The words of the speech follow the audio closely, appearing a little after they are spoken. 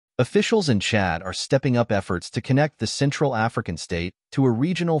Officials in Chad are stepping up efforts to connect the Central African state to a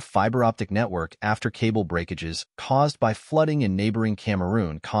regional fiber-optic network after cable breakages caused by flooding in neighboring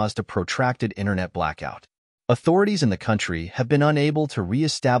Cameroon caused a protracted internet blackout. Authorities in the country have been unable to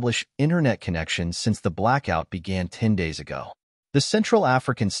re-establish internet connections since the blackout began 10 days ago. The Central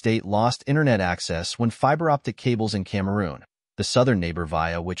African state lost internet access when fiber-optic cables in Cameroon, the southern neighbor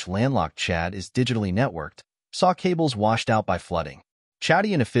via which landlocked Chad is digitally networked, saw cables washed out by flooding.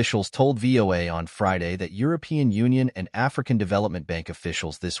 Chadian officials told VOA on Friday that European Union and African Development Bank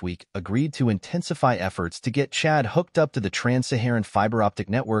officials this week agreed to intensify efforts to get Chad hooked up to the trans-Saharan fiber-optic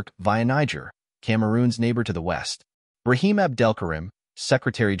network via Niger, Cameroon's neighbor to the west. Brahim Abdelkarim,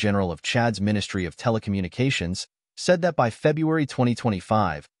 Secretary General of Chad's Ministry of Telecommunications, said that by February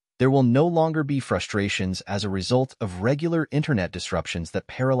 2025, there will no longer be frustrations as a result of regular internet disruptions that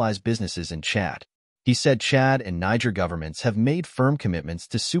paralyze businesses in Chad. He said Chad and Niger governments have made firm commitments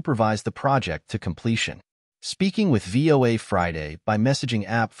to supervise the project to completion. Speaking with VOA Friday by messaging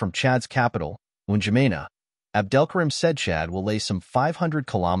app from Chad's capital, N'Djamena, Abdelkarim said Chad will lay some 500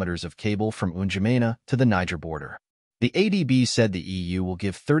 kilometers of cable from N'Djamena to the Niger border. The ADB said the EU will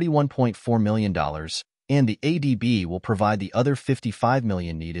give $31.4 million, and the ADB will provide the other $55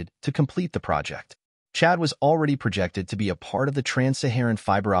 million needed to complete the project. Chad was already projected to be a part of the trans-Saharan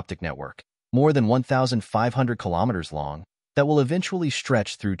fiber-optic network, more than 1,500 kilometers long, that will eventually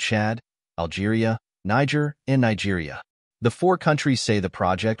stretch through Chad, Algeria, Niger, and Nigeria. The four countries say the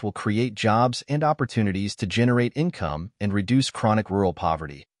project will create jobs and opportunities to generate income and reduce chronic rural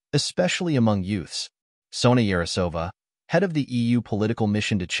poverty, especially among youths. Sona Yarosova, head of the EU political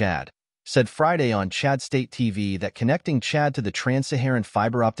mission to Chad, said Friday on Chad State TV that connecting Chad to the trans-Saharan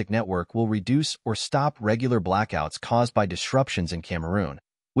fiber-optic network will reduce or stop regular blackouts caused by disruptions in Cameroon,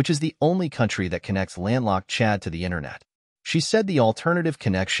 which is the only country that connects landlocked Chad to the internet. She said the alternative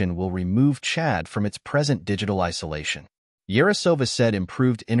connection will remove Chad from its present digital isolation. Yarosova said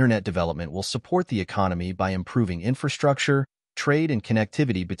improved internet development will support the economy by improving infrastructure, trade, and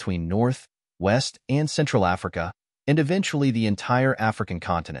connectivity between North, West, and Central Africa, and eventually the entire African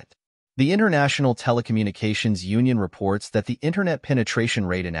continent. The International Telecommunications Union reports that the internet penetration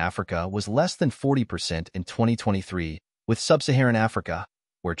rate in Africa was less than 40% in 2023, with sub-Saharan Africa,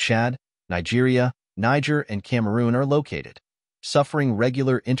 where Chad, Nigeria, Niger, and Cameroon are located, suffering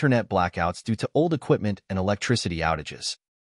regular internet blackouts due to old equipment and electricity outages.